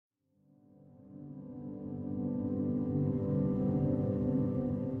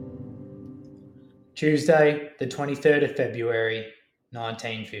Tuesday, the 23rd of February,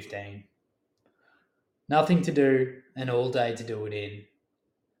 1915. Nothing to do and all day to do it in.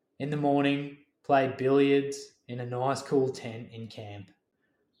 In the morning, played billiards in a nice cool tent in camp.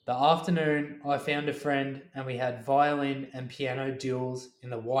 The afternoon, I found a friend and we had violin and piano duels in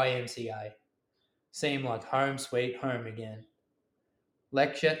the YMCA. Seemed like home sweet home again.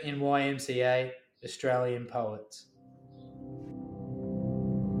 Lecture in YMCA, Australian poets.